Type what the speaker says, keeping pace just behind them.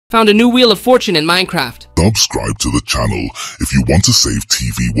Found a new Wheel of Fortune in Minecraft. Subscribe to the channel if you want to save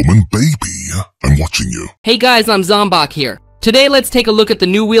TV woman baby. I'm watching you. Hey guys, I'm Zombok here. Today let's take a look at the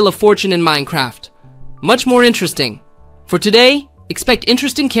new Wheel of Fortune in Minecraft. Much more interesting. For today, expect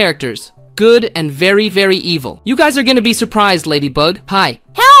interesting characters. Good and very, very evil. You guys are gonna be surprised, Ladybug. Hi.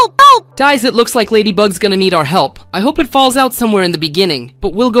 Help! Help! Guys, it looks like Ladybug's gonna need our help. I hope it falls out somewhere in the beginning,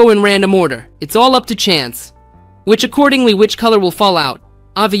 but we'll go in random order. It's all up to chance. Which color will fall out?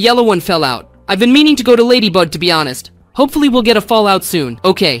 The yellow one fell out. I've been meaning to go to Ladybug, to be honest. Hopefully we'll get a fallout soon.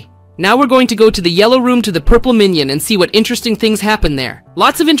 Okay, now we're going to go to the yellow room to the purple minion and see what interesting things happen there.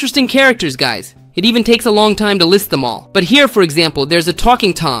 Lots of interesting characters, guys. It even takes a long time to list them all. But here, for example, there's a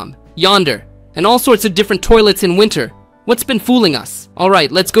talking Tom, yonder, and all sorts of different toilets in winter. What's been fooling us?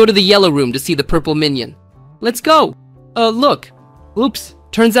 Alright, let's go to the yellow room to see the purple minion. Let's go! Look. Oops,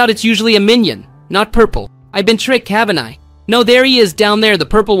 turns out it's usually a minion, not purple. I've been tricked, haven't I? No, there he is down there, the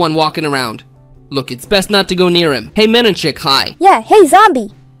purple one walking around. Look, it's best not to go near him. Hey, Menonchick, hi. Yeah, hey,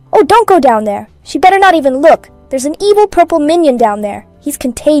 zombie. Oh, don't go down there. She better not even look. There's an evil purple minion down there. He's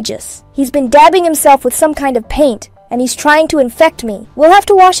contagious. He's been dabbing himself with some kind of paint, and he's trying to infect me. We'll have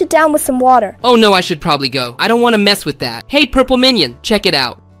to wash it down with some water. Oh no, I should probably go. I don't want to mess with that. Hey, purple minion, check it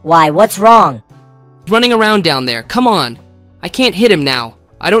out. Why, what's wrong? Running around down there, come on. I can't hit him now.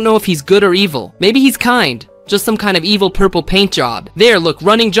 I don't know if he's good or evil. Maybe he's kind. Just some kind of evil purple paint job. There, look,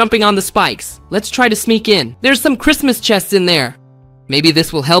 running, jumping on the spikes. Let's try to sneak in. There's some Christmas chests in there. Maybe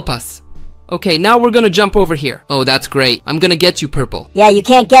this will help us. Okay, now we're gonna jump over here. Oh, that's great. I'm gonna get you, purple. Yeah, you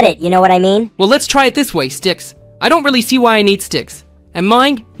can't get it, you know what I mean? Well, let's try it this way, Sticks. I don't really see why I need sticks. And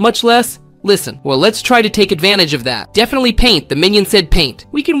mine, much less. Listen, well, let's try to take advantage of that. Definitely paint. The minion said paint.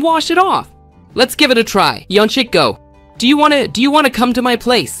 We can wash it off. Let's give it a try. Yonchik, go. Do you wanna come to my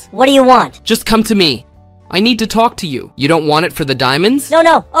place? What do you want? Just come to me. I need to talk to you. You don't want it for the diamonds?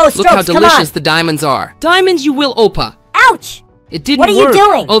 No. Oh, Strokes, look how come delicious on. the diamonds are. Diamonds you will, Opa. Ouch! It didn't work. What are you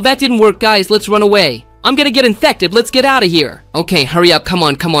doing? Oh, that didn't work, guys. Let's run away. I'm gonna get infected. Let's get out of here. Okay, hurry up. Come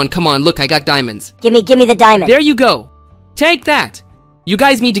on. Look, I got diamonds. Give me the diamond. There you go. Take that. You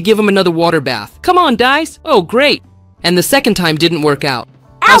guys need to give him another water bath. Come on, guys. Oh, great. And the second time didn't work out.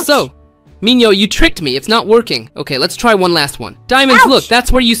 How Ouch! so? Minyo, you tricked me. It's not working. Okay, let's try one last one. Diamonds, Ouch! look,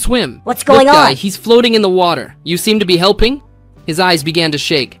 that's where you swim. What's going look, on? Guy, he's floating in the water. You seem to be helping? His eyes began to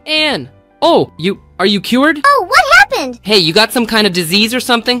shake. Anne! Oh, are you cured? Oh, what happened? Hey, you got some kind of disease or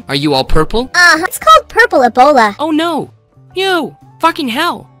something? Are you all purple? It's called purple Ebola. Oh no! You! Fucking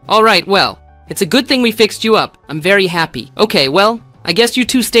hell! Alright, well, it's a good thing we fixed you up. I'm very happy. Okay, well, I guess you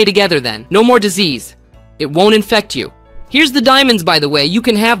two stay together then. No more disease. It won't infect you. Here's the diamonds, by the way. You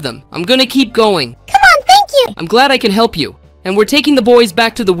can have them. I'm gonna keep going. Come on, thank you. I'm glad I can help you. And we're taking the boys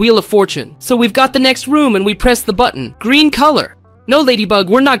back to the Wheel of Fortune. So we've got the next room and we press the button. Green color. No, Ladybug,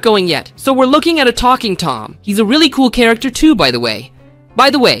 we're not going yet. So we're looking at a talking Tom. He's a really cool character too, by the way. By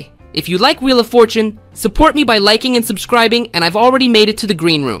the way, if you like Wheel of Fortune, support me by liking and subscribing, and I've already made it to the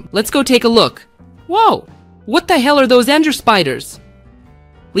green room. Let's go take a look. Whoa! What the hell are those ender spiders?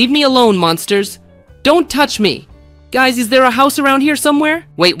 Leave me alone, monsters. Don't touch me. Guys, is there a house around here somewhere?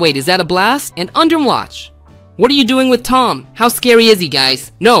 Wait, is that a blast? And Underwatch. What are you doing with Tom? How scary is he,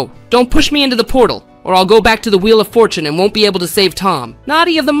 guys? No, don't push me into the portal, or I'll go back to the Wheel of Fortune and won't be able to save Tom.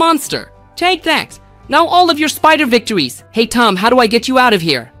 Naughty of the monster. Take that. Now all of your spider victories. Hey Tom, how do I get you out of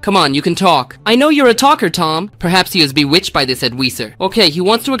here? Come on, you can talk. I know you're a talker, Tom. Perhaps he is bewitched by this Edweeser. Okay, he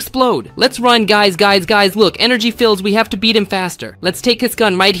wants to explode. Let's run, guys. Look, energy fills. We have to beat him faster. Let's take his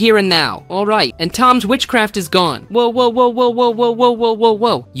gun right here and now. Alright, and Tom's witchcraft is gone. Whoa.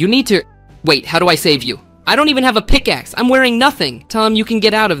 You need to... Wait, how do I save you? I don't even have a pickaxe. I'm wearing nothing. Tom, you can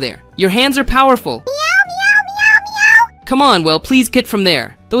get out of there. Your hands are powerful. Meow. Come on, well, please get from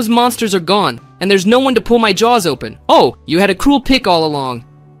there. Those monsters are gone, and there's no one to pull my jaws open. Oh, you had a cruel pick all along.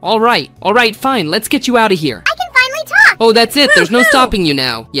 Alright, fine, let's get you out of here. I can finally talk. Oh, that's it, there's no stopping you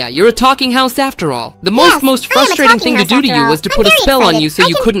now. Yeah, you're a talking house after all. The most Yes, I am a frustrating talking thing to house do to after you all. was to I'm put a very spell on excited. you so I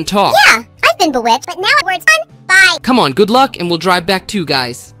you can- couldn't talk. Yeah, I've been bewitched, but now it's fun. Bye. Come on, good luck, and we'll drive back too,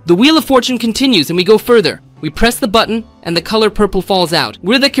 guys. The Wheel of Fortune continues, and we go further. We press the button, and the color purple falls out.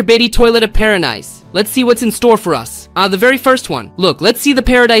 We're the Kerbeti Toilet of Paradise. Let's see what's in store for us. The very first one. Look, let's see the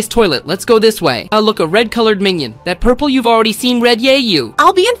Paradise Toilet. Let's go this way. Look, a red-colored minion. That purple you've already seen, Red, yay you.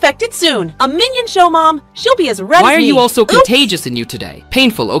 I'll be infected soon. A minion show, Mom. She'll be as red Why as are me. you all so Oops. contagious in you today?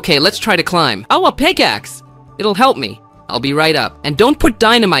 Painful. Okay, let's try to climb. Oh, a pickaxe. It'll help me. I'll be right up. And don't put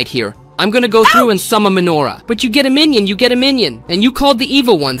dynamite here. I'm gonna go through and summon Menorah. But you get a minion. And you called the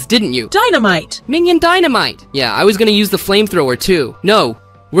evil ones, didn't you? Dynamite. Minion dynamite. Yeah, I was gonna use the flamethrower too. No,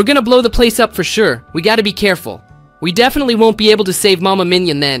 we're gonna blow the place up for sure. We gotta be careful. We definitely won't be able to save Mama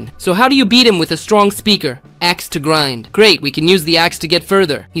Minion then. So how do you beat him with a strong speaker? Axe to grind. Great, we can use the axe to get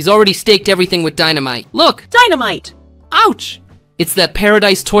further. He's already staked everything with dynamite. Look! Dynamite! Ouch! It's that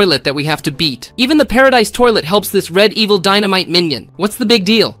Paradise Toilet that we have to beat. Even the Paradise Toilet helps this red evil dynamite minion. What's the big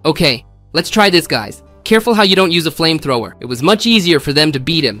deal? Okay, let's try this, guys. Careful how you don't use a flamethrower. It was much easier for them to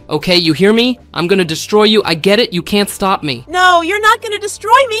beat him. Okay, you hear me? I'm gonna destroy you. I get it. You can't stop me. No, you're not gonna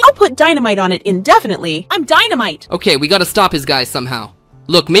destroy me! I'll put dynamite on it indefinitely. I'm dynamite! Okay, we gotta stop his guys somehow.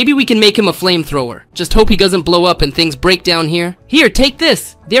 Look, maybe we can make him a flamethrower. Just hope he doesn't blow up and things break down here. Here, take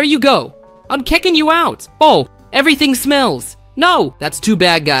this. There you go. I'm kicking you out. Oh, everything smells. No, that's too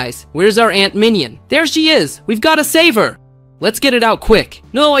bad, guys. Where's our Aunt Minion? There she is. We've gotta save her. Let's get it out quick.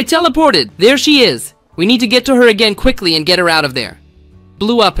 No, I teleported. There she is. We need to get to her again quickly and get her out of there.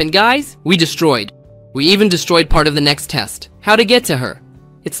 Blew up, and guys, we destroyed. We even destroyed part of the next test. How to get to her.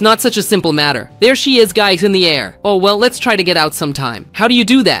 It's not such a simple matter. There she is, guys, in the air. Oh, well, let's try to get out sometime. How do you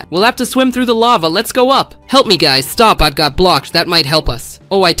do that? We'll have to swim through the lava. Let's go up. Help me, guys. Stop. I've got blocked. That might help us.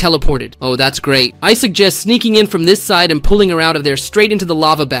 Oh, I teleported. Oh, that's great. I suggest sneaking in from this side and pulling her out of there straight into the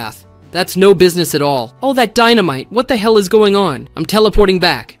lava bath. That's no business at all. Oh, that dynamite. What the hell is going on? I'm teleporting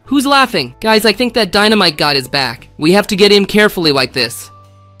back. Who's laughing? Guys, I think that dynamite god is back. We have to get in carefully like this.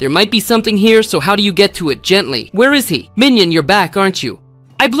 There might be something here, so how do you get to it? Gently. Where is he? Minion, you're back, aren't you?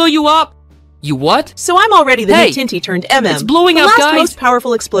 I blew you up! You what? So I'm already the Hey, new Tinty turned MM. it's blowing the up, last guys. most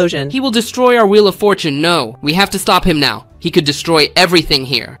powerful explosion. He will destroy our Wheel of Fortune. No, we have to stop him now. He could destroy everything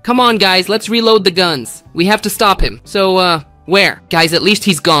here. Come on, guys, let's reload the guns. We have to stop him. So, where? Guys, at least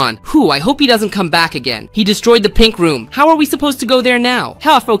he's gone. Whew, I hope he doesn't come back again. He destroyed the pink room. How are we supposed to go there now?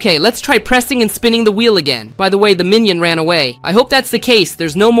 Huff, okay, let's try pressing and spinning the wheel again. By the way, the minion ran away. I hope that's the case.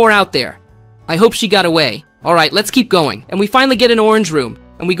 There's no more out there. I hope she got away. Alright, let's keep going. And we finally get an orange room.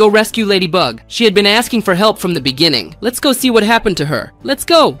 And we go rescue Ladybug. She had been asking for help from the beginning. Let's go see what happened to her. Let's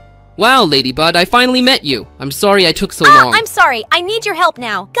go. Wow, Ladybug, I finally met you. I'm sorry I took so long. I'm sorry. I need your help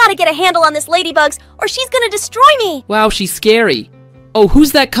now. Gotta get a handle on this ladybugs, or she's gonna destroy me. Wow, she's scary. Oh,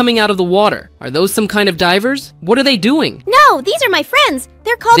 who's that coming out of the water? Are those some kind of divers? What are they doing? No, these are my friends.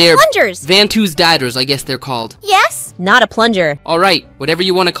 They're called plungers. Vantu's divers, I guess they're called. Yes? Not a plunger. Alright, whatever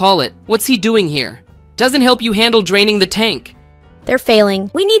you want to call it. What's he doing here? Doesn't help you handle draining the tank. They're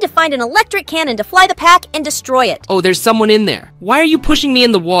failing. We need to find an electric cannon to fly the pack and destroy it. Oh, there's someone in there. Why are you pushing me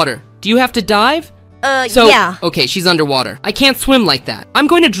in the water? Do you have to dive? Yeah. Okay, she's underwater. I can't swim like that. I'm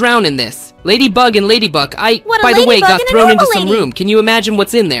going to drown in this. Ladybug and Ladybug, by the way, got thrown into some room. Can you imagine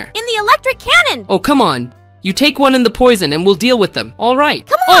what's in there? In the electric cannon! Oh, come on. You take one in the poison and we'll deal with them. All right.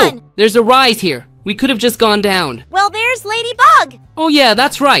 Come on! Oh, there's a rise here. We could have just gone down. Well, there's Ladybug! Oh yeah,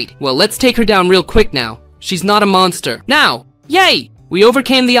 that's right. Well, let's take her down real quick now. She's not a monster. Now! Yay! We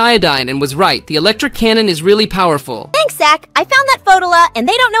overcame the iodine and was right. The electric cannon is really powerful. Thanks, Zach. I found that Photola, and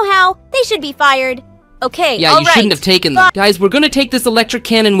they don't know how. They should be fired. Okay, Yeah, you shouldn't have taken them. Guys, we're gonna take this electric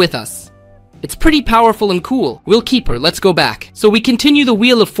cannon with us. It's pretty powerful and cool. We'll keep her. Let's go back. So we continue the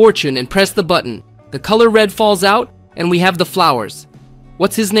Wheel of Fortune and press the button. The color red falls out, and we have the flowers.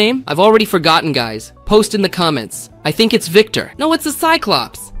 What's his name? I've already forgotten, guys. Post in the comments. I think it's Victor. No, it's a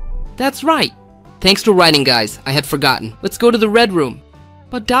Cyclops. That's right. Thanks for writing, guys. I had forgotten. Let's go to the red room.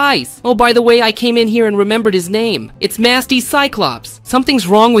 But guys, oh, by the way, I came in here and remembered his name. It's Nasty Cyclops. Something's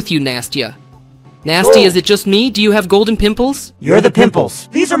wrong with you, Nastia. Nasty, is it just me? Do you have golden pimples? You're the pimples.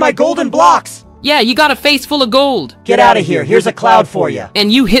 These are my golden blocks. Yeah, you got a face full of gold. Get out of here. Here's a cloud for you.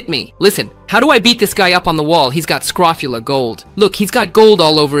 And you hit me. Listen, how do I beat this guy up on the wall? He's got scrofula gold. Look, he's got gold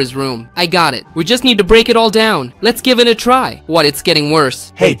all over his room. I got it. We just need to break it all down. Let's give it a try. What, it's getting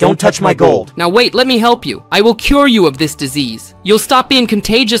worse. Hey, don't touch my gold. Now wait, let me help you. I will cure you of this disease. You'll stop being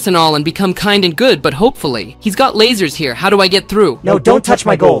contagious and all and become kind and good, but hopefully. He's got lasers here. How do I get through? No, don't touch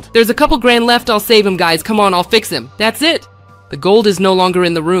my gold. There's a couple grand left. I'll save him, guys. Come on, I'll fix him. That's it. The gold is no longer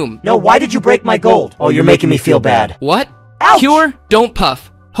in the room. No, why did you break my gold? Oh, you're making me feel bad. What? Ouch! Cure? Don't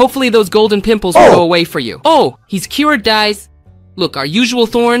puff. Hopefully those golden pimples will go away for you. Oh, he's cured, guys. Look, our usual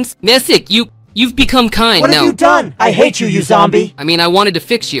thorns. Messick, you've become kind What now. have you done? I hate you, you zombie. I mean, I wanted to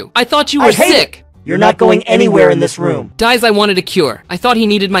fix you. I thought you were I hate sick. it. You're not going anywhere in this room. Guys, I wanted a cure. I thought he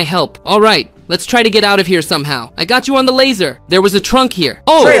needed my help. Alright, let's try to get out of here somehow. I got you on the laser. There was a trunk here.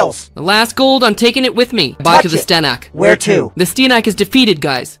 Oh! Trails. The last gold, I'm taking it with me. Back to the it. Stenak. Where to? The Stenak is defeated,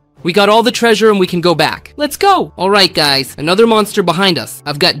 guys. We got all the treasure and we can go back. Let's go! Alright, guys. Another monster behind us.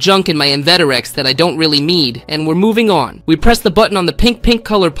 I've got junk in my Inveterex that I don't really need, and we're moving on. We press the button on the pink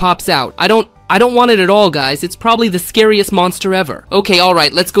color pops out. I don't want it at all, guys. It's probably the scariest monster ever. Okay,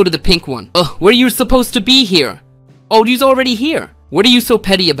 alright, let's go to the pink one. Where are you supposed to be here? Oh, he's already here. What are you so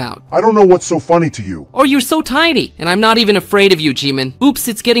petty about? I don't know what's so funny to you. Oh, you're so tiny, and I'm not even afraid of you, G-Man. Oops,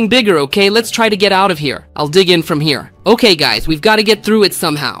 it's getting bigger, okay? Let's try to get out of here. I'll dig in from here. Okay, guys, we've got to get through it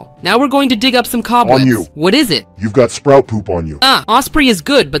somehow. Now we're going to dig up some cobwebs. On you. What is it? You've got sprout poop on you. Ah, Osprey is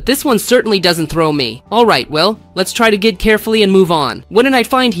good, but this one certainly doesn't throw me. Alright, well, let's try to get carefully and move on. What did I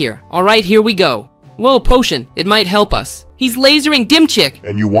find here? Alright, here we go. Whoa, potion. It might help us. He's lasering Dimchick.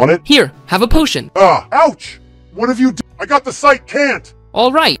 And you want it? Here, have a potion. Ah, ouch! What have you done? I got the sight, can't!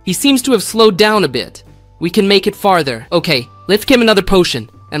 Alright, he seems to have slowed down a bit. We can make it farther. Okay, let's give him another potion.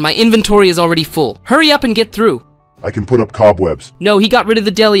 And my inventory is already full. Hurry up and get through. I can put up cobwebs. No, he got rid of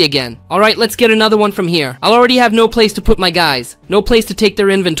the deli again. Alright, let's get another one from here. I'll already have no place to put my guys. No place to take their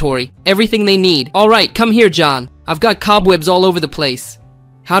inventory. Everything they need. Alright, come here, John. I've got cobwebs all over the place.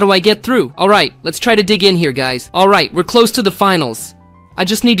 How do I get through? Alright, let's try to dig in here, guys. Alright, we're close to the finals. I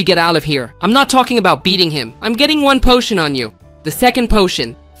just need to get out of here. I'm not talking about beating him. I'm getting one potion on you. The second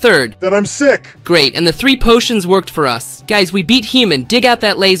potion. Third. Then I'm sick. Great, and the 3 potions worked for us. Guys, we beat Human, dig out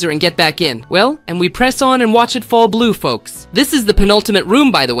that laser and get back in. Well, and we press on and watch it fall blue, folks. This is the penultimate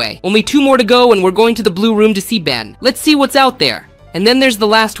room, by the way. Only 2 more to go and we're going to the blue room to see Ben. Let's see what's out there. And then there's the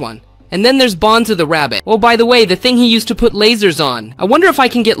last one. And then there's Bonzo the rabbit. Oh, by the way, the thing he used to put lasers on. I wonder if I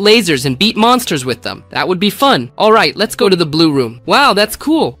can get lasers and beat monsters with them. That would be fun. Alright, let's go to the blue room. Wow, that's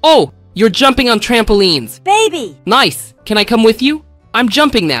cool. Oh, you're jumping on trampolines. Baby! Nice. Can I come with you? I'm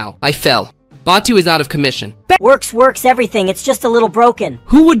jumping now. I fell. Batu is out of commission. Works everything, it's just a little broken.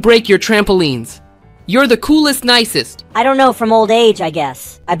 Who would break your trampolines? You're the coolest, nicest. I don't know, from old age, I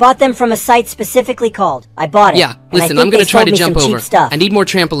guess. I bought them from a site specifically called. I bought it. Yeah, listen, I'm gonna try to jump over. I need more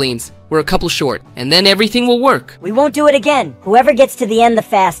trampolines. We're a couple short, and then everything will work. We won't do it again. Whoever gets to the end the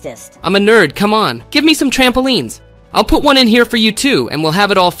fastest. I'm a nerd, come on. Give me some trampolines. I'll put one in here for you too, and we'll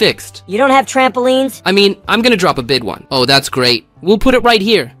have it all fixed. You don't have trampolines? I mean, I'm gonna drop a big one. Oh, that's great. We'll put it right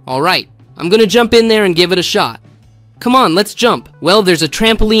here. Alright. I'm gonna jump in there and give it a shot. Come on, let's jump. Well, there's a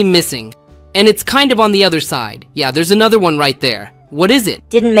trampoline missing. And it's kind of on the other side. Yeah, there's another one right there. What is it?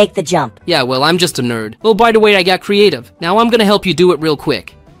 Didn't make the jump. Yeah, well, I'm just a nerd. Oh, by the way, I got creative. Now I'm gonna help you do it real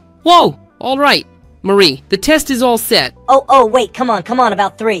quick. Whoa! Alright. Marie, the test is all set. Oh, wait, come on,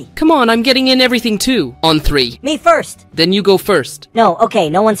 about 3. Come on, I'm getting in everything too. On 3. Me first. Then you go first. No, okay,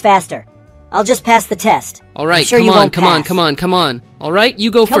 no one's faster. I'll just pass the test. Alright, sure come on. Alright,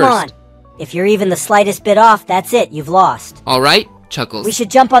 you go first. Come on. If you're even the slightest bit off, that's it, you've lost. Alright, Chuckles. We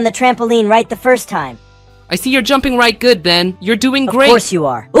should jump on the trampoline right the first time. I see you're jumping right good, Ben. You're doing great. Of course you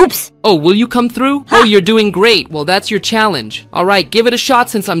are. Oops! Oh, will you come through? Ha! Oh, you're doing great. Well, that's your challenge. Alright, give it a shot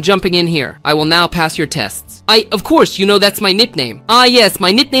since I'm jumping in here. I will now pass your tests. Of course, you know that's my nickname. Ah, yes,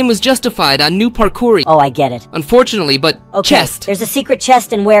 my nickname was justified on New Parkour. Oh, I get it. Unfortunately, but okay, chest. There's a secret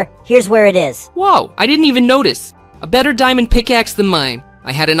chest and here's where it is. Whoa, I didn't even notice. A better diamond pickaxe than mine.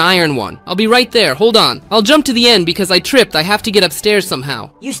 I had an iron one. I'll be right there. Hold on. I'll jump to the end because I tripped. I have to get upstairs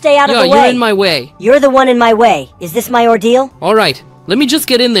somehow. You stay out of the way. You're in my way. You're the one in my way. Is this my ordeal? Alright. Let me just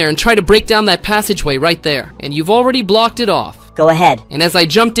get in there and try to break down that passageway right there. And you've already blocked it off. Go ahead. And as I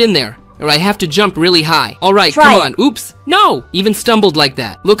jumped in there, I have to jump really high. Alright, come on. Oops. No! Even stumbled like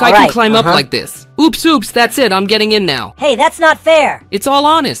that. Look, I can climb up like this. Oops, that's it. I'm getting in now. Hey, that's not fair. It's all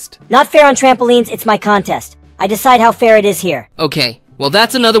honest. Not fair on trampolines. It's my contest. I decide how fair it is here. Okay. Well,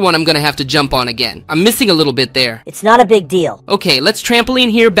 that's another one I'm gonna have to jump on again. I'm missing a little bit there. It's not a big deal. Okay, let's trampoline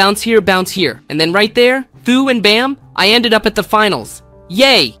here, bounce here, bounce here. And then right there, thoo and bam, I ended up at the finals.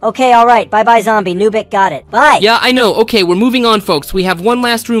 Yay! Okay, alright. Bye-bye, zombie. Nubik got it. Bye! Yeah, I know. Okay, we're moving on, folks. We have one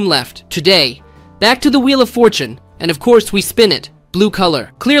last room left. Today. Back to the Wheel of Fortune. And of course, we spin it. Blue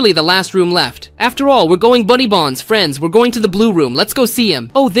color. Clearly the last room left. After all, we're going Buddy Bonds, friends. We're going to the blue room. Let's go see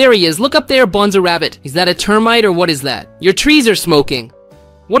him. Oh, there he is. Look up there, Bonzo Rabbit. Is that a termite or what is that? Your trees are smoking.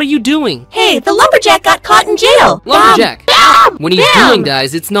 What are you doing? Hey, the lumberjack got caught in jail. Lumberjack. When he's doing,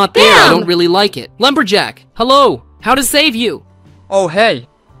 guys, it's not there. I don't really like it. Lumberjack. Hello. How to save you? Oh, hey.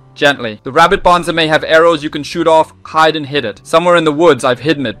 Gently. The rabbit bonza may have arrows you can shoot off. Hide and hid it. Somewhere in the woods, I've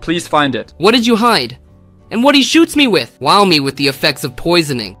hidden it. Please find it. What did you hide? And what he shoots me with? Wow me with the effects of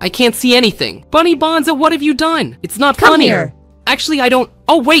poisoning. I can't see anything. Bunny Bonza, what have you done? It's not funny. Here. Actually, I don't...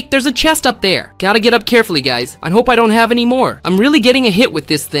 Oh, wait, there's a chest up there. Gotta get up carefully, guys. I hope I don't have any more. I'm really getting a hit with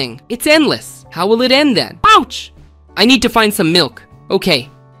this thing. It's endless. How will it end then? Ouch! I need to find some milk. Okay,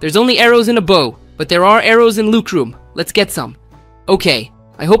 there's only arrows in a bow, but there are arrows in Lucrum. Let's get some. Okay,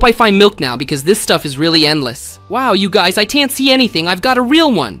 I hope I find milk now because this stuff is really endless. Wow, you guys, I can't see anything. I've got a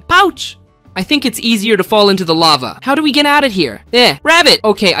real one. Ouch! I think it's easier to fall into the lava. How do we get out of here? Rabbit!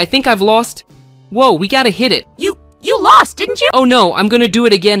 Okay, I think I've lost... Whoa, we gotta hit it. You lost, didn't you? Oh no, I'm gonna do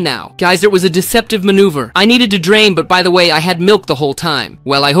it again now. Guys, it was a deceptive maneuver. I needed to drain, but by the way, I had milk the whole time.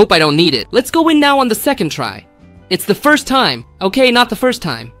 Well, I hope I don't need it. Let's go in now on the second try. It's the first time. Okay, not the first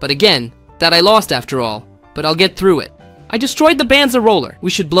time, but again, that I lost after all. But I'll get through it. I destroyed the Banza roller. We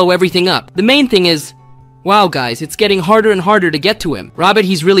should blow everything up. The main thing is... Wow, guys, it's getting harder and harder to get to him. Rabbit,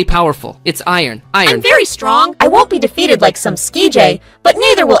 he's really powerful. It's iron. Iron. I'm very strong. I won't be defeated like some Skijay, but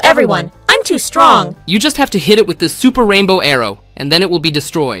neither will everyone. I'm too strong. You just have to hit it with this super rainbow arrow, and then it will be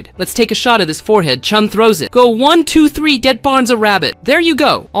destroyed. Let's take a shot of this forehead. Chun throws it. Go 1, 2, 3, get Barnes a rabbit. There you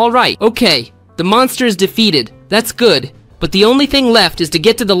go. All right. Okay. The monster is defeated. That's good. But the only thing left is to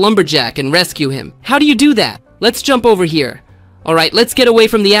get to the lumberjack and rescue him. How do you do that? Let's jump over here. All right, let's get away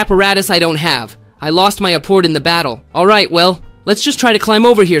from the apparatus I don't have. I lost my apport in the battle. All right, well, let's just try to climb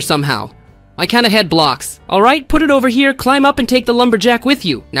over here somehow. I kind of had blocks. All right, put it over here, climb up and take the lumberjack with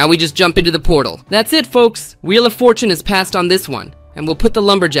you. Now we just jump into the portal. That's it, folks. Wheel of Fortune is passed on this one, and we'll put the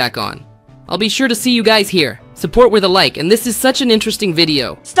lumberjack on. I'll be sure to see you guys here. Support with a like, and this is such an interesting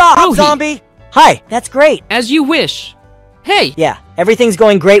video. Stop, Rohi. Zombie! Hi, that's great. As you wish. Hey! Yeah, everything's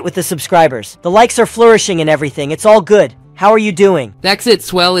going great with the subscribers. The likes are flourishing and everything. It's all good. How are you doing? That's it,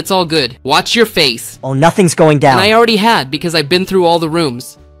 Swell. It's all good. Watch your face. Oh, nothing's going down. And I already had, because I've been through all the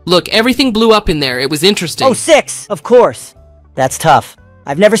rooms. Look, everything blew up in there. It was interesting. Oh, 6! Of course. That's tough.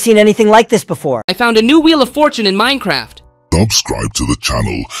 I've never seen anything like this before. I found a new Wheel of Fortune in Minecraft. Subscribe to the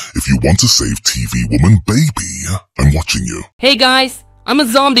channel if you want to save TV woman baby. I'm watching you. Hey guys, I'm a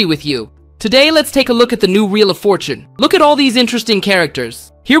zombie with you. Today, let's take a look at the new Wheel of Fortune. Look at all these interesting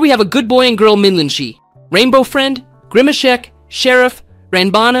characters. Here we have a good boy and girl Minlinshi, Rainbow Friend, Grimashek, Sheriff,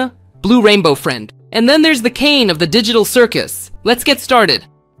 Ranbana, Blue Rainbow Friend. And then there's the Kane of the Digital Circus. Let's get started.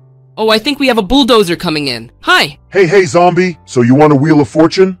 Oh, I think we have a bulldozer coming in. Hi! Hey, zombie. So you want a Wheel of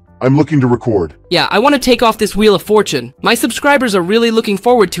Fortune? I'm looking to record. Yeah, I want to take off this Wheel of Fortune. My subscribers are really looking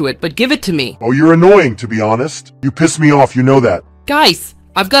forward to it, but give it to me. Oh, you're annoying, to be honest. You piss me off, you know that. Guys,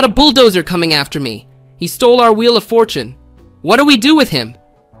 I've got a bulldozer coming after me. He stole our Wheel of Fortune. What do we do with him?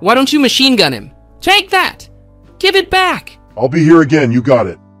 Why don't you machine gun him? Take that! Give it back! I'll be here again, you got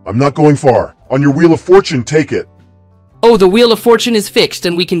it. I'm not going far. On your Wheel of Fortune, take it. Oh, the Wheel of Fortune is fixed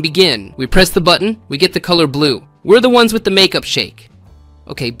and we can begin. We press the button, we get the color blue. We're the ones with the makeup shake.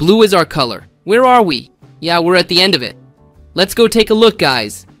 Okay, blue is our color. Where are we? Yeah, we're at the end of it. Let's go take a look,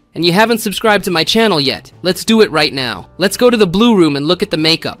 guys. And you haven't subscribed to my channel yet. Let's do it right now. Let's go to the blue room and look at the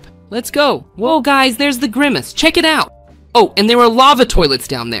makeup. Let's go. Whoa, guys, there's the Grimace. Check it out. Oh, and there are lava toilets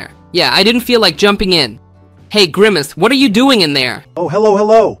down there. Yeah, I didn't feel like jumping in. Hey, Grimace, what are you doing in there? Oh,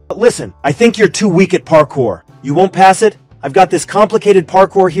 hello. Listen, I think you're too weak at parkour. You won't pass it? I've got this complicated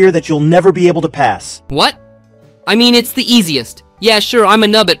parkour here that you'll never be able to pass. What? I mean, it's the easiest. Yeah, sure, I'm a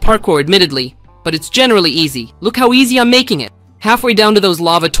nub at parkour, admittedly. But it's generally easy. Look how easy I'm making it. Halfway down to those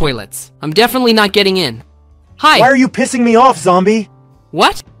lava toilets. I'm definitely not getting in. Hi! Why are you pissing me off, zombie?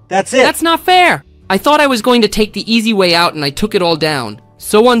 What? That's it. That's not fair! I thought I was going to take the easy way out and I took it all down.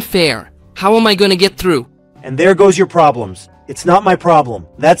 So unfair. How am I going to get through? And there goes your problems. It's not my problem.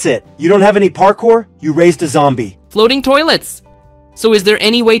 That's it. You don't have any parkour? You raised a zombie. Floating toilets! So is there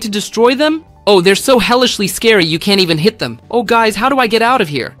any way to destroy them? Oh, they're so hellishly scary you can't even hit them. Oh guys, how do I get out of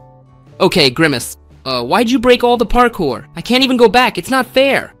here? Okay, Grimace. Why'd you break all the parkour? I can't even go back, it's not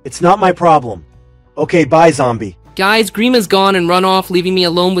fair. It's not my problem. Okay, bye, zombie. Guys, Grima's gone and run off, leaving me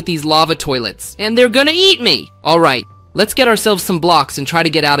alone with these lava toilets. And they're gonna eat me! Alright, let's get ourselves some blocks and try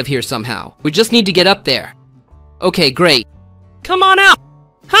to get out of here somehow. We just need to get up there. Okay, great. Come on out!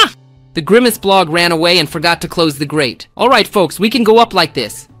 Ha! The Grimace blog ran away and forgot to close the grate. Alright folks, we can go up like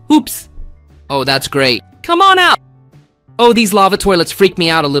this. Oops! Oh, that's great. Come on out! Oh, these lava toilets freak me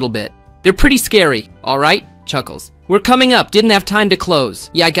out a little bit. They're pretty scary. Alright? Chuckles. We're coming up, didn't have time to close.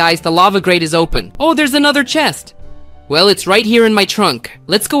 Yeah guys, the lava grate is open. Oh, there's another chest! Well, it's right here in my trunk.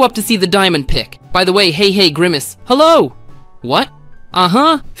 Let's go up to see the diamond pick. By the way, hey Grimace. Hello! What?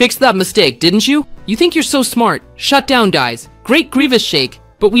 Uh-huh. Fixed that mistake, didn't you? You think you're so smart. Shut down, guys. Great Grievous Shake.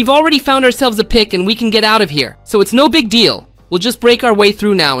 But we've already found ourselves a pick and we can get out of here. So it's no big deal. We'll just break our way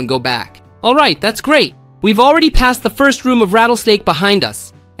through now and go back. Alright, that's great. We've already passed the first room of Rattlesnake behind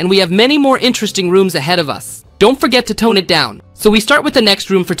us. And we have many more interesting rooms ahead of us. Don't forget to tone it down. So we start with the next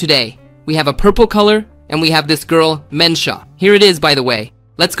room for today. We have a purple color, and we have this girl, Mensha. Here it is, by the way.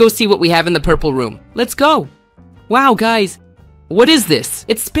 Let's go see what we have in the purple room. Let's go. Wow, guys. What is this?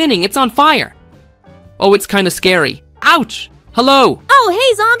 It's spinning. It's on fire. Oh, it's kind of scary. Ouch! Hello! Oh,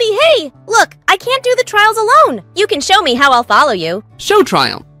 hey, zombie, hey! Look, I can't do the trials alone. You can show me how I'll follow you. Show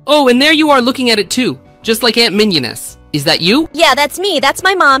trial. Oh, and there you are looking at it too. Just like Aunt Minioness. Is that you? Yeah, that's me. That's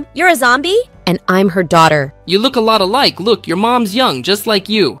my mom. You're a zombie? and I'm her daughter. You look a lot alike. Look, your mom's young, just like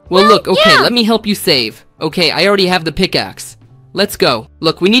you. Well, look, okay, let me help you save. Okay, I already have the pickaxe. Let's go.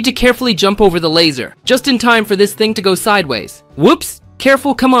 Look, we need to carefully jump over the laser, just in time for this thing to go sideways. Whoops!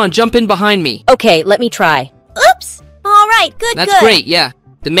 Careful, come on, jump in behind me. Okay, let me try. Oops. All right, good, That's great, yeah.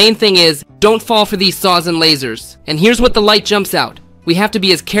 The main thing is, don't fall for these saws and lasers. And here's what the light jumps out. We have to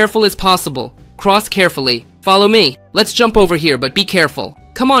be as careful as possible. Cross carefully. Follow me. Let's jump over here, but be careful.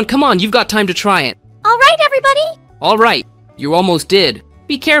 Come on, you've got time to try it. All right, everybody. All right, you almost did.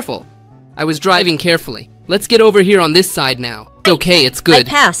 Be careful. I was driving carefully. Let's get over here on this side now. It's okay, it's good. I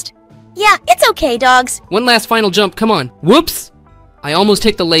passed. Yeah, it's okay, dogs. One last final jump, come on. Whoops! I almost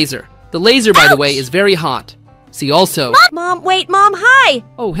hit the laser. The laser, by the way, is very hot. See also... Mom, wait, Mom, hi!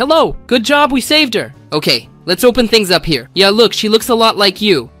 Oh, hello. Good job, we saved her. Okay, let's open things up here. Yeah, look, she looks a lot like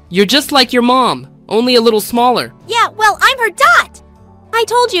you. You're just like your mom, only a little smaller. Yeah, well, I'm her dot. I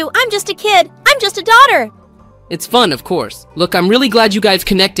told you, I'm just a kid. I'm just a daughter. It's fun, of course. Look, I'm really glad you guys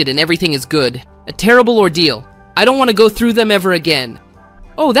connected and everything is good. A terrible ordeal. I don't want to go through them ever again.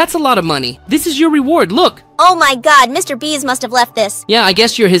 Oh, that's a lot of money. This is your reward, look. Oh my god, Mr. Bees must have left this. Yeah, I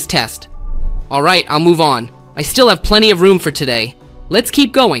guess you're his test. Alright, I'll move on. I still have plenty of room for today. Let's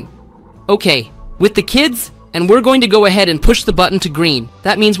keep going. Okay, with the kids, and we're going to go ahead and push the button to green.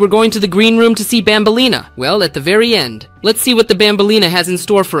 That means we're going to the green room to see Bambolina. Well, at the very end. Let's see what the Bambolina has in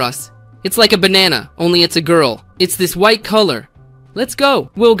store for us. It's like a banana, only it's a girl. It's this white color. Let's go.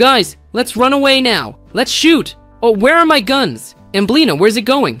 Well, guys, let's run away now. Let's shoot. Oh, where are my guns? Amblina, where's it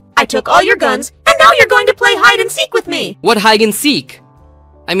going? I took all your guns, and now you're going to play hide and seek with me. What hide and seek?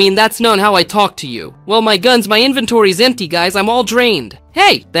 I mean, that's not how I talk to you. Well, my guns, my inventory's empty, guys. I'm all drained.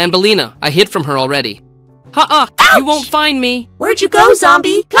 Hey, Bambolina, I hid from her already. Ha-ha, you won't find me. Where'd you go,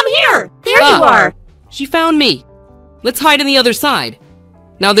 zombie? Come here. There you are. She found me. Let's hide on the other side.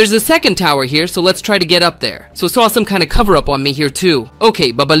 Now, there's a second tower here, so let's try to get up there. So saw some kind of cover-up on me here, too.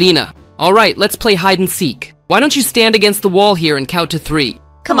 Okay, Babalina. All right, let's play hide and seek. Why don't you stand against the wall here and count to 3?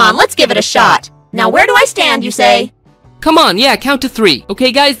 Come on, let's give it a shot. Now, where do I stand, you say? Come on, yeah, count to 3.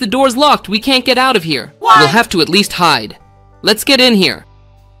 Okay, guys, the door's locked. We can't get out of here. What? We'll have to at least hide. Let's get in here.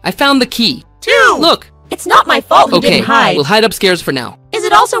 I found the key. 2. Look. It's not my fault you didn't hide. We'll hide upstairs for now. Is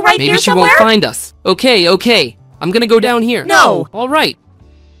it also right here Maybe she somewhere? won't find us. Okay. I'm gonna go down here. No. All right.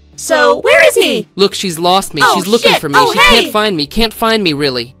 So, where is he? Look, she's lost me. Oh, She's looking shit. for me. Oh, She hey. can't find me,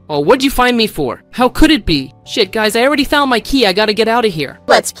 really. Oh, what'd you find me for? How could it be? Shit, guys, I already found my key. I gotta get out of here.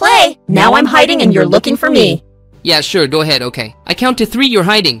 Let's play. Now I'm hiding and you're looking for me. Yeah, sure, go ahead, okay. I count to 3, you're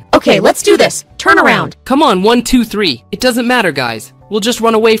hiding. Okay, let's do this. Turn around. Come on, 1, 2, 3. It doesn't matter, guys. We'll just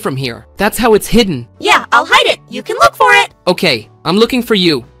run away from here. That's how it's hidden. Yeah, I'll hide it. You can look for it. Okay, I'm looking for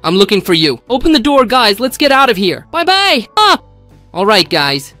you. I'm looking for you. Open the door, guys. Let's get out of here. Bye-bye. Alright,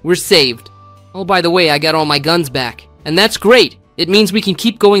 guys. We're saved. Oh, by the way, I got all my guns back. And that's great. It means we can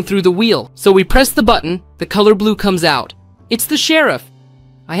keep going through the wheel. So we press the button, the color blue comes out. It's the sheriff.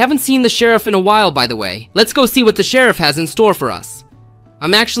 I haven't seen the sheriff in a while, by the way. Let's go see what the sheriff has in store for us.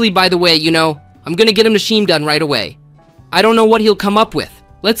 I'm actually, by the way, I'm gonna get a machine gun right away. I don't know what he'll come up with.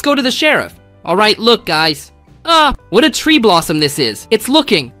 Let's go to the sheriff. Alright, look, guys. What a tree blossom this is. It's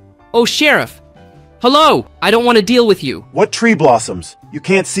looking. Oh, sheriff. Hello. I don't want to deal with you. What tree blossoms? You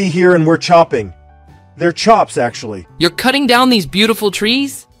can't see here and we're chopping. They're chops, actually. You're cutting down these beautiful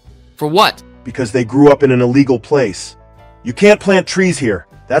trees? For what? Because they grew up in an illegal place. You can't plant trees here.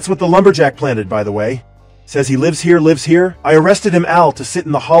 That's what the lumberjack planted, by the way. Says he lives here. I arrested him, Al, to sit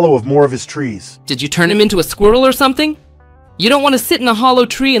in the hollow of more of his trees. Did you turn him into a squirrel or something? You don't want to sit in a hollow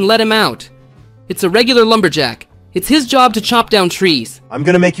tree and let him out. It's a regular lumberjack. It's his job to chop down trees. I'm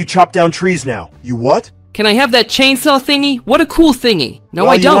gonna make you chop down trees now. You what? Can I have that chainsaw thingy? What a cool thingy. No,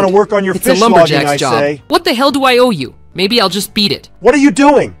 well, I don't. You want to work on your it's fish a lumberjack's logging, I job. say. What the hell do I owe you? Maybe I'll just beat it. What are you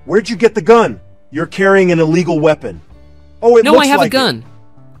doing? Where'd you get the gun? You're carrying an illegal weapon. Oh, it no, looks I have like a gun. It.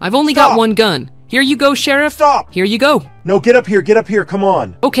 I've only Stop. got one gun. Here you go, Sheriff. Stop. Here you go. No, get up here, come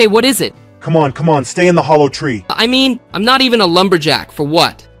on. Okay, what is it? Come on, stay in the hollow tree. I mean, I'm not even a lumberjack, for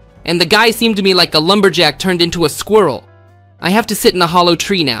what? And the guy seemed to me like a lumberjack turned into a squirrel. I have to sit in a hollow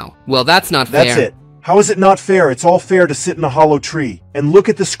tree now. Well, that's not fair. That's it. How is it not fair? It's all fair to sit in a hollow tree. And look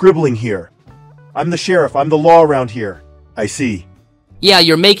at the scribbling here. I'm the sheriff. I'm the law around here. I see. Yeah,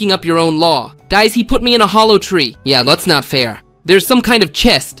 you're making up your own law. Guys, he put me in a hollow tree. Yeah, that's not fair. There's some kind of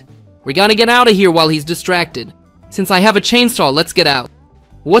chest. We gotta get out of here while he's distracted. Since I have a chainsaw, let's get out.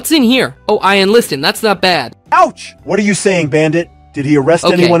 What's in here? Oh, I enlisted. That's not bad. Ouch! What are you saying, bandit? Did he arrest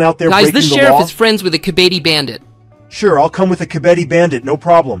Okay. anyone out there Guys, breaking this the sheriff law? is friends with a Kabeti bandit. Sure, I'll come with a Kabeti bandit, no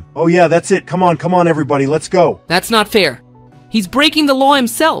problem. Oh yeah, that's it. Come on, everybody, let's go. That's not fair. He's breaking the law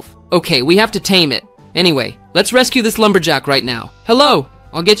himself. Okay, we have to tame it. Anyway, let's rescue this lumberjack right now. Hello!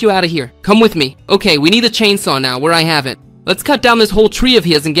 I'll get you out of here. Come with me. Okay, we need a chainsaw now, where I have it. Let's cut down this whole tree of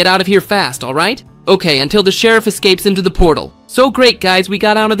his and get out of here fast, alright? Okay, until the sheriff escapes into the portal. So great, guys, we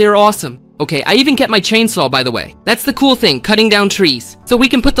got out of there awesome. Okay, I even kept my chainsaw, by the way. That's the cool thing, cutting down trees. So we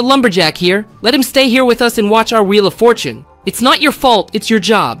can put the lumberjack here, let him stay here with us and watch our Wheel of Fortune. It's not your fault, it's your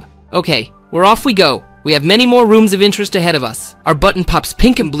job. Okay, we're off we go. We have many more rooms of interest ahead of us. Our button pops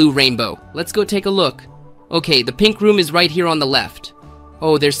pink and blue rainbow. Let's go take a look. Okay, the pink room is right here on the left.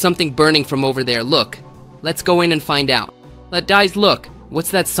 Oh, there's something burning from over there, look. Let's go in and find out. Guys, look.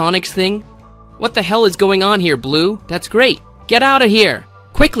 What's that Sonics thing? What the hell is going on here, Blue? That's great. Get out of here.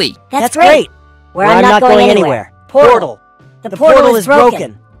 Quickly. That's great. Where I'm not going anywhere. Portal. The portal is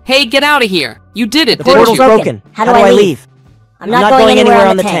broken. Hey, get out of here. You did it, The didn't portal's you? broken. How do I leave? I'm not going anywhere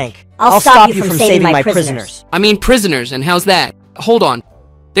on the tank. I'll stop you from saving my prisoners. I mean prisoners, and how's that? Hold on.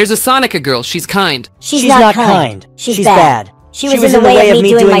 There's a Sonica girl, she's kind. She's not kind. She's bad. She was in the way of me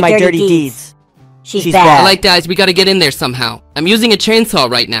doing my dirty deeds. She's bad. Alright guys, we gotta get in there somehow. I'm using a chainsaw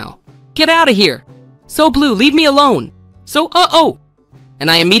right now. Get out of here. So Blue, leave me alone. So, oh. And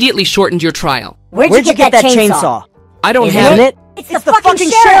I immediately shortened your trial. Where'd you get that chainsaw? I don't have it. It's the fucking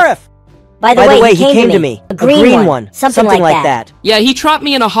sheriff! By the way, he came to me. A green one. Something like that. Yeah, he trapped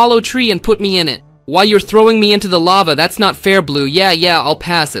me in a hollow tree and put me in it. While you're throwing me into the lava, that's not fair, Blue. Yeah, I'll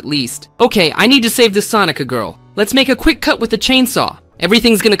pass at least. Okay, I need to save this Sonica girl. Let's make a quick cut with the chainsaw.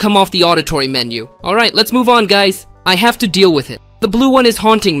 Everything's gonna come off the auditory menu. Alright, let's move on, guys. I have to deal with it. The blue one is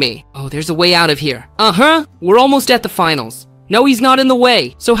haunting me. Oh, there's a way out of here. We're almost at the finals. No, he's not in the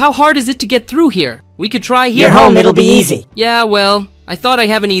way. So how hard is it to get through here? We could try here. You're home, it'll be easy. Yeah, well, I thought I'd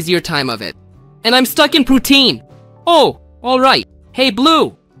have an easier time of it. And I'm stuck in poutine. Oh, alright. Hey,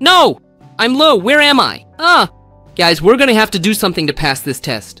 Blue. No! I'm low. Where am I? Guys, we're gonna have to do something to pass this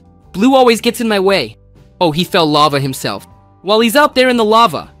test. Blue always gets in my way. Oh, he fell lava himself. While he's out there in the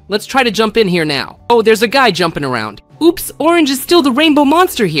lava, let's try to jump in here now. Oh, there's a guy jumping around. Oops, Orange is still the rainbow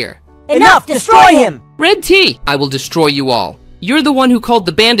monster here. Enough! Destroy him! Red Tea, I will destroy you all. You're the one who called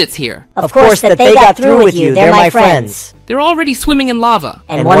the bandits here. Of course that they got through with you. They're my friends. They're already swimming in lava.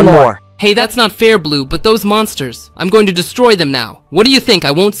 And one more. Hey, that's not fair, Blue, but those monsters, I'm going to destroy them now. What do you think?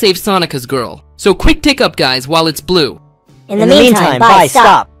 I won't save Sonica's girl. So quick tick up, guys, while it's Blue. In the meantime, bye,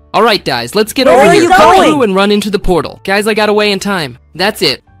 stop. Alright, guys, let's get Where over are here. you going? Through and run into the portal. Guys, I got away in time. That's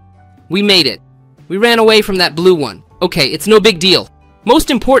it. We made it. We ran away from that blue one. Okay, it's no big deal.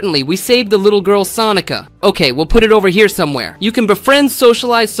 Most importantly, we saved the little girl Sonica. Okay, we'll put it over here somewhere. You can befriend,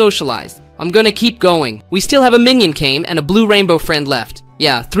 socialize. I'm gonna keep going. We still have a minion Kame and a blue rainbow friend left.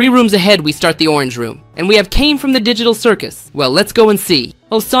 Yeah, 3 rooms ahead we start the orange room. And we have Kame from the digital circus. Well, let's go and see.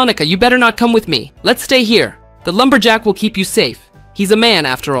 Oh, Sonica, you better not come with me. Let's stay here. The lumberjack will keep you safe. He's a man,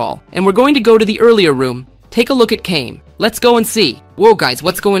 after all. And we're going to go to the earlier room. Take a look at Kame. Let's go and see. Whoa, guys,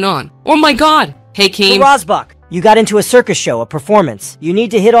 what's going on? Oh my god! Hey, Kame. Hey, Rosbach, you got into a circus show, a performance. You need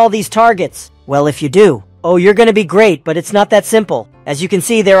to hit all these targets. Well, if you do, oh, you're gonna be great, but it's not that simple. As you can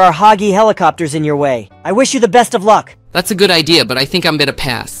see, there are Hoggy helicopters in your way. I wish you the best of luck. That's a good idea, but I think I'm gonna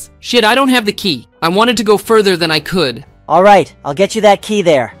pass. Shit, I don't have the key. I wanted to go further than I could. Alright, I'll get you that key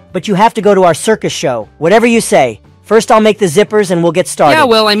there. But you have to go to our circus show. Whatever you say. First I'll make the zippers and we'll get started. Yeah,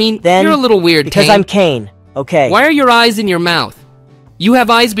 well, I mean, then, you're a little weird, because Kane. I'm Kane, okay? Why are your eyes in your mouth? You have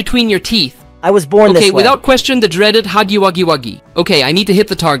eyes between your teeth. I was born this way. Okay, without question, the dreaded Huggy Wuggy Wuggy. Okay, I need to hit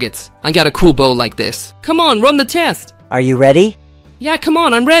the targets. I got a cool bow like this. Come on, run the test. Are you ready? Yeah, come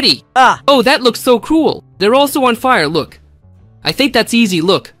on, I'm ready. Oh, that looks so cool. They're also on fire, look. I think that's easy,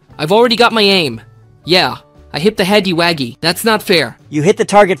 look. I've already got my aim. Yeah, I hit the Huggy Waggy. That's not fair. You hit the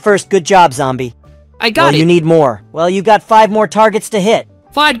target first, good job, zombie. I got it. You need more. Well, you got 5 more targets to hit.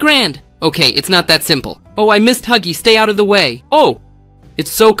 5 grand. Okay, it's not that simple. Oh, I missed Huggy, stay out of the way. Oh, it's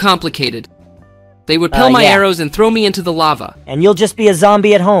so complicated. They would peel my arrows and throw me into the lava. And you'll just be a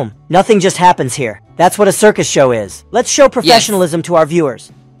zombie at home. Nothing just happens here. That's what a circus show is. Let's show professionalism to our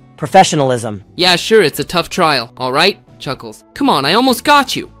viewers. Professionalism. Yeah, sure, it's a tough trial, alright? Chuckles. Come on, I almost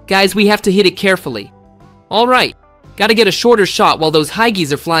got you. Guys, we have to hit it carefully. Alright, gotta get a shorter shot while those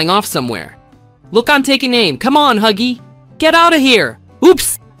Huggies are flying off somewhere. Look, I'm taking aim. Come on, Huggy. Get out of here.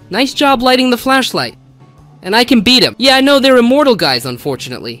 Oops. Nice job lighting the flashlight. And I can beat him. Yeah, I know they're immortal guys,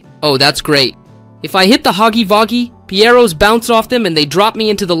 unfortunately. Oh, that's great. If I hit the Hoggy Voggy, Pieros bounce off them and they drop me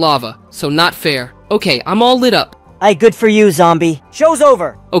into the lava. So not fair. Okay, I'm all lit up. Aye, good for you, zombie. Show's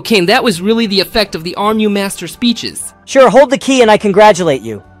over. Okay, and that was really the effect of the Arm You Master speeches. Sure, hold the key and I congratulate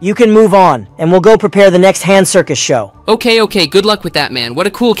you. You can move on, and we'll go prepare the next hand circus show. Okay, good luck with that, man. What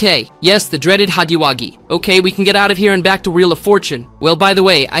a cool K. Yes, the dreaded Hagiwagi. Okay, we can get out of here and back to Wheel of Fortune. Well, by the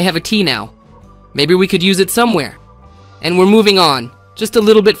way, I have a tea now. Maybe we could use it somewhere. And we're moving on, just a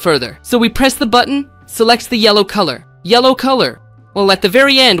little bit further. So we press the button, selects the yellow color. Yellow color. Well, at the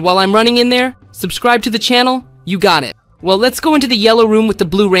very end, while I'm running in there, subscribe to the channel, you got it. Well, let's go into the yellow room with the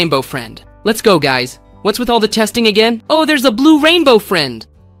blue rainbow friend. Let's go, guys. What's with all the testing again? Oh, there's a blue rainbow friend.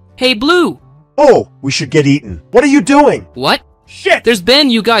 Hey, Blue. Oh, we should get eaten. What are you doing? What? Shit! There's Ben,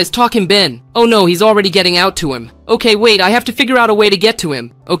 you guys, talking Ben. Oh no, he's already getting out to him. Okay, wait, I have to figure out a way to get to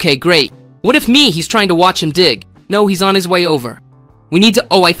him. Okay, great. What if he's trying to watch him dig? No, he's on his way over. We need to-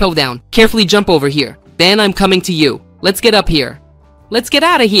 oh, I fell down. Carefully jump over here. Ben, I'm coming to you. Let's get up here. Let's get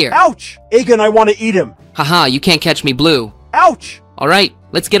out of here. Ouch! Aegon, I want to eat him. Haha, you can't catch me, Blue. Ouch! Alright,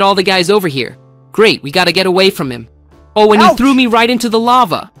 let's get all the guys over here. Great, we gotta get away from him. Oh, and Ouch! he threw me right into the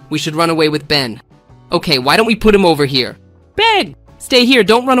lava. We should run away with Ben. Okay, why don't we put him over here? Ben! Stay here,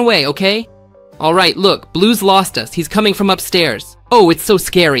 don't run away, okay? Alright, look, Blue's lost us. He's coming from upstairs. Oh, it's so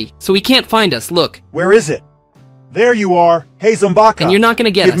scary. So he can't find us, look. Where is it? There you are. Hey, Zumbaka. And you're not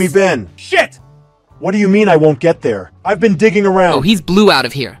gonna get us. Give me Ben. Shit! What do you mean I won't get there? I've been digging around. Oh, he's Blue out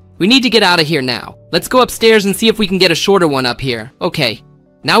of here. We need to get out of here now. Let's go upstairs and see if we can get a shorter one up here. Okay.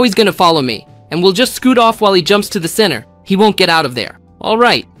 Now he's gonna follow me. And we'll just scoot off while he jumps to the center. He won't get out of there.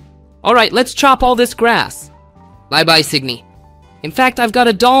 Alright. Alright, let's chop all this grass. Bye-bye, Signy. In fact, I've got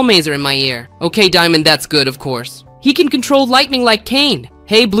a doll mazer in my ear. Okay, Diamond, that's good, of course. He can control lightning like Kane.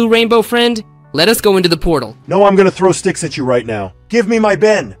 Hey, Blue Rainbow friend, let us go into the portal. No, I'm gonna throw sticks at you right now. Give me my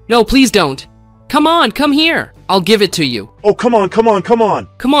Ben. No, please don't. Come on, come here. I'll give it to you. Oh, come on.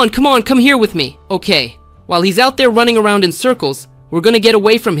 Come here with me. Okay. While he's out there running around in circles, we're gonna get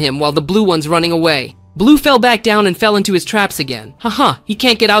away from him while the blue one's running away. Blue fell back down and fell into his traps again. Haha, he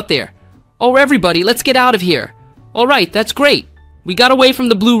can't get out there. Oh, everybody, let's get out of here. Alright, that's great. We got away from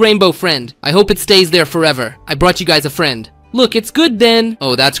the blue rainbow friend. I hope it stays there forever. I brought you guys a friend. Look, it's good then.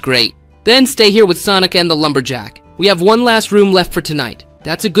 Oh, that's great. Then stay here with Sonic and the Lumberjack. We have one last room left for tonight.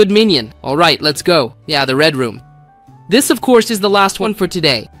 That's a good minion. Alright, let's go. Yeah, the red room. This, of course, is the last one for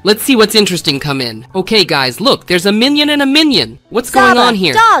today. Let's see what's interesting come in. Okay, guys, look, there's a minion and a minion. What's going on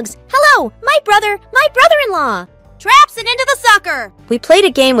here? Dogs! Hello! My brother-in-law! Traps it into the sucker! We played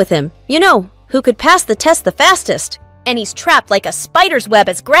a game with him. You know, who could pass the test the fastest. And he's trapped like a spider's web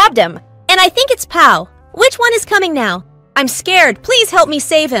has grabbed him. And I think it's Pow. Which one is coming now? I'm scared. Please help me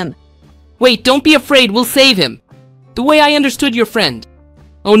save him. Wait, don't be afraid. We'll save him. The way I understood your friend.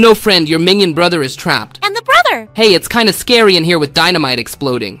 Oh no, friend, your minion brother is trapped. And the brother! Hey, it's kinda scary in here with dynamite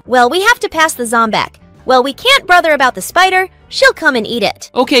exploding. Well, we have to pass the Zomback. Well, we can't brother about the spider. She'll come and eat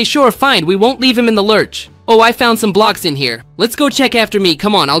it. Okay, sure, fine. We won't leave him in the lurch. Oh, I found some blocks in here. Let's go check after me.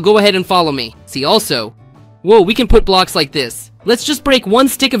 Come on, I'll go ahead and follow me. See, also... Whoa, we can put blocks like this. Let's just break one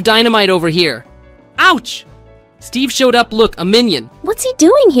stick of dynamite over here. Ouch! Steve showed up, look, a minion. What's he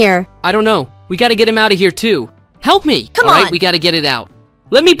doing here? I don't know. We gotta get him out of here too. Help me! Come All right, on. we gotta get it out.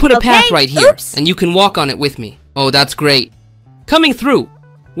 Let me put a path right here, and you can walk on it with me. Oh, that's great. Coming through.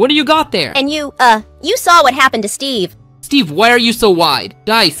 What do you got there? And you saw what happened to Steve. Steve, why are you so wide?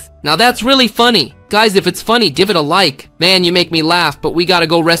 Dice, now that's really funny. Guys, if it's funny, give it a like. Man, you make me laugh, but we gotta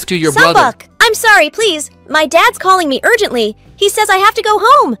go rescue your brother. I'm sorry, please. My dad's calling me urgently. He says I have to go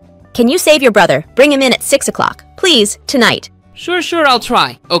home. Can you save your brother? Bring him in at 6 o'clock. Please, tonight. Sure, I'll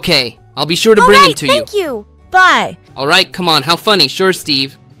try. Okay, I'll be sure to bring him to you. Thank you. Bye. Alright, come on, how funny. Sure,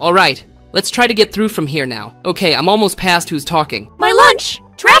 Steve. Alright, let's try to get through from here now. Okay, I'm almost past who's talking. My lunch!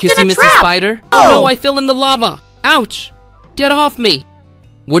 Trapped Kissy, in a Mrs. trap! Spider? Oh no, I fell in the lava. Ouch! Get off me.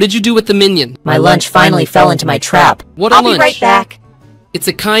 What did you do with the minion? My lunch finally fell into my trap. What a I'll lunch? be right back. It's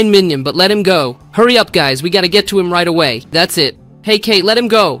a kind minion, but let him go. Hurry up, guys. We gotta get to him right away. That's it. Hey, Kate, let him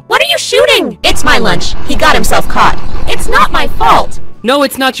go. What are you shooting? It's my lunch. He got himself caught. It's not my fault. No,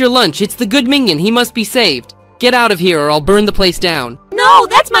 it's not your lunch. It's the good minion. He must be saved. Get out of here or I'll burn the place down. No,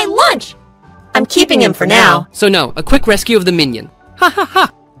 that's my lunch. I'm keeping him for now. So no, a quick rescue of the minion. Ha ha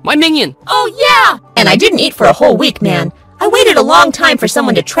ha! My minion! Oh yeah! And I didn't eat for a whole week, man. I waited a long time for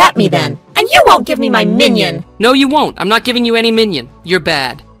someone to trap me then. And you won't give me my minion. No, you won't. I'm not giving you any minion. You're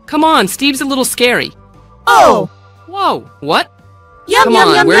bad. Come on, Steve's a little scary. Oh! Whoa, what? Yum, Come yum,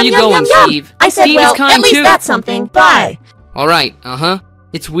 on, yum, where are yum, you yum, going, yum, yum. Steve? I said, Steve well, is kind at least too. that's something. Bye. Alright,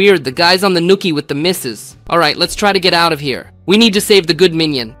 It's weird, the guy's on the nookie with the misses. Alright, let's try to get out of here. We need to save the good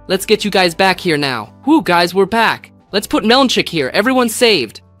minion. Let's get you guys back here now. Whew, guys, we're back. Let's put Melnchik here. Everyone's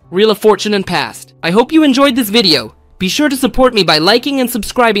saved. Wheel of Fortune and past. I hope you enjoyed this video. Be sure to support me by liking and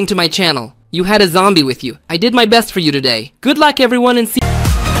subscribing to my channel. You had a zombie with you. I did my best for you today. Good luck everyone and see